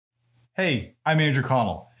Hey, I'm Andrew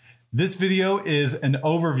Connell. This video is an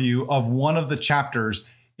overview of one of the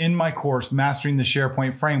chapters in my course, Mastering the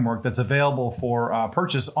SharePoint Framework, that's available for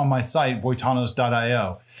purchase on my site,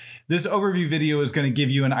 voitanos.io. This overview video is going to give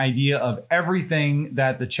you an idea of everything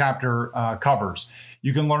that the chapter covers.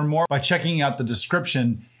 You can learn more by checking out the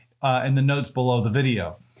description in the notes below the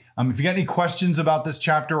video. If you got any questions about this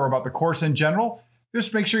chapter or about the course in general,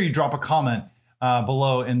 just make sure you drop a comment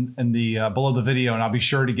below below the video, and I'll be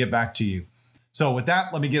sure to get back to you. So with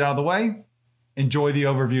that, let me get out of the way. Enjoy the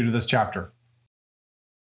overview to this chapter.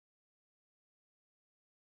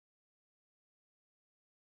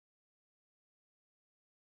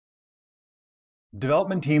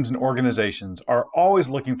 Development teams and organizations are always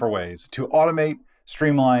looking for ways to automate,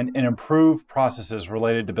 streamline, and improve processes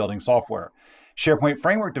related to building software. SharePoint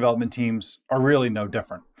Framework development teams are really no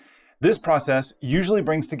different. This process usually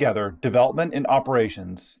brings together development and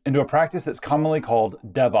operations into a practice that's commonly called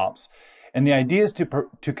DevOps. And the idea is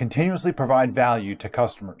to continuously provide value to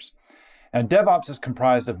customers. Now, DevOps is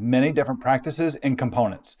comprised of many different practices and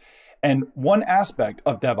components. And one aspect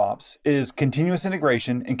of DevOps is continuous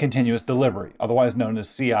integration and continuous delivery, otherwise known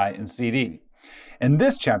as CI and CD. In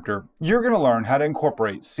this chapter, you're going to learn how to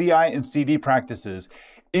incorporate CI and CD practices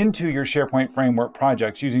into your SharePoint Framework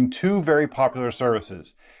projects using two very popular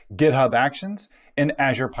services, GitHub Actions and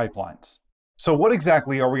Azure Pipelines. So what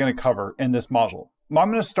exactly are we going to cover in this module? I'm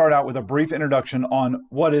going to start out with a brief introduction on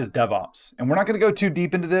what is DevOps. And we're not going to go too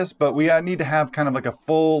deep into this, but we need to have kind of like a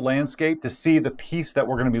full landscape to see the piece that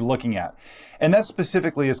we're going to be looking at. And that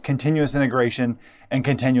specifically is continuous integration and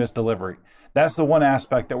continuous delivery. That's the one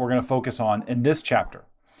aspect that we're going to focus on in this chapter.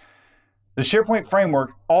 The SharePoint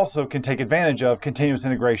Framework also can take advantage of continuous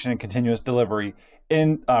integration and continuous delivery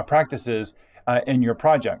in practices in your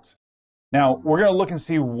projects. Now, we're going to look and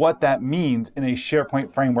see what that means in a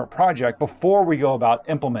SharePoint Framework project before we go about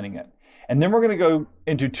implementing it. And then we're going to go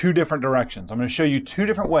into two different directions. I'm going to show you two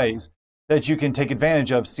different ways that you can take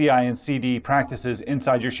advantage of CI and CD practices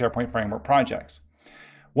inside your SharePoint Framework projects.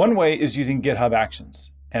 One way is using GitHub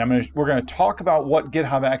Actions. And we're going to talk about what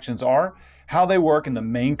GitHub Actions are, how they work, and the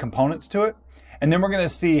main components to it. And then we're going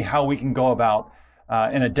to see how we can go about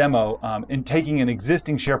in a demo in taking an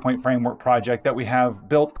existing SharePoint Framework project that we have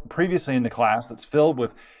built previously in the class that's filled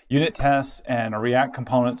with unit tests and React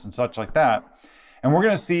components and such like that. And we're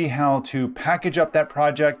going to see how to package up that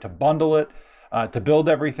project, to bundle it, to build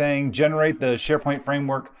everything, generate the SharePoint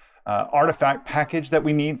Framework artifact package that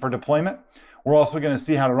we need for deployment. We're also going to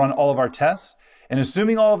see how to run all of our tests. And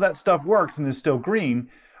assuming all of that stuff works and is still green,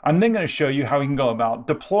 I'm then going to show you how we can go about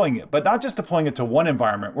deploying it, but not just deploying it to one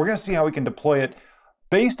environment. We're going to see how we can deploy it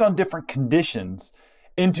based on different conditions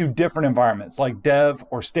into different environments like dev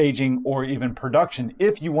or staging or even production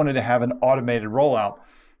if you wanted to have an automated rollout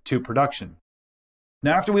to production.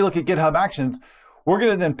 Now, after we look at GitHub Actions, we're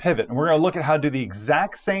going to then pivot and we're going to look at how to do the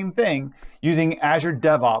exact same thing using Azure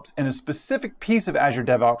DevOps and a specific piece of Azure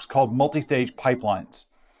DevOps called multi-stage pipelines.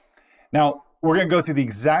 Now, we're going to go through the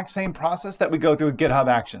exact same process that we go through with GitHub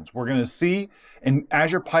Actions. We're going to see in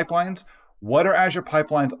Azure Pipelines, what are Azure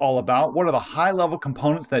Pipelines all about? What are the high-level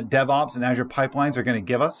components that DevOps and Azure Pipelines are going to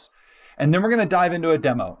give us? And then we're going to dive into a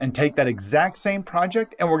demo and take that exact same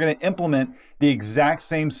project and we're going to implement the exact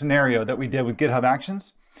same scenario that we did with GitHub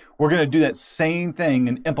Actions. We're going to do that same thing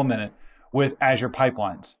and implement it with Azure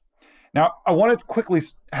Pipelines. Now, I want to quickly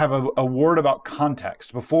have a word about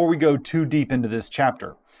context before we go too deep into this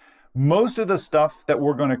chapter. Most of the stuff that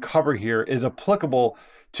we're going to cover here is applicable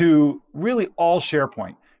to really all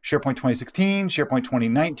SharePoint. SharePoint 2016, SharePoint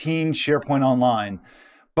 2019, SharePoint Online.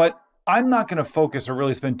 But I'm not going to focus or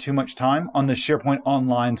really spend too much time on the SharePoint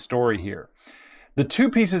Online story here. The two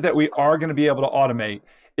pieces that we are going to be able to automate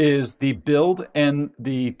is the build and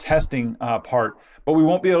the testing part, but we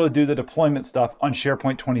won't be able to do the deployment stuff on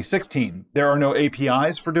SharePoint 2016. There are no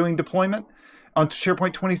APIs for doing deployment on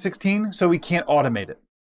SharePoint 2016, so we can't automate it.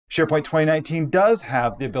 SharePoint 2019 does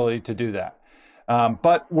have the ability to do that.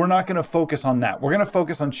 But we're not going to focus on that. We're going to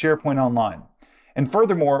focus on SharePoint Online. And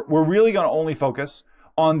furthermore, we're really going to only focus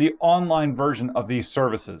on the online version of these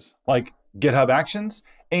services, like GitHub Actions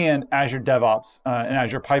and Azure DevOps and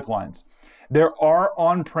Azure Pipelines. There are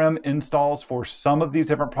on-prem installs for some of these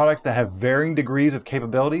different products that have varying degrees of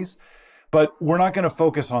capabilities, but we're not going to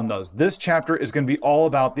focus on those. This chapter is going to be all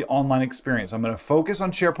about the online experience. I'm going to focus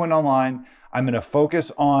on SharePoint Online. I'm going to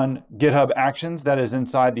focus on GitHub Actions that is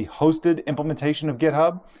inside the hosted implementation of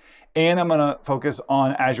GitHub. And I'm going to focus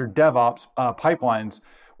on Azure DevOps Pipelines,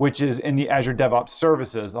 which is in the Azure DevOps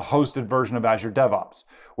Services, the hosted version of Azure DevOps.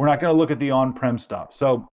 We're not going to look at the on-prem stuff.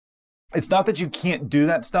 So it's not that you can't do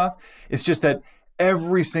that stuff. It's just that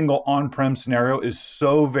every single on-prem scenario is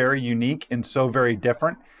so very unique and so very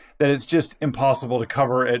different that it's just impossible to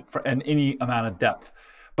cover it in any amount of depth.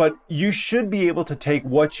 But you should be able to take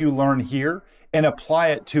what you learn here and apply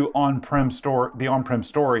it to the on-prem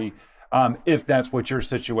story if that's what your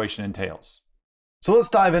situation entails. So let's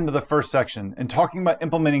dive into the first section and talking about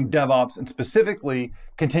implementing DevOps and specifically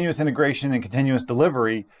continuous integration and continuous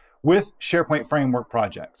delivery with SharePoint Framework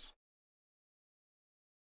projects.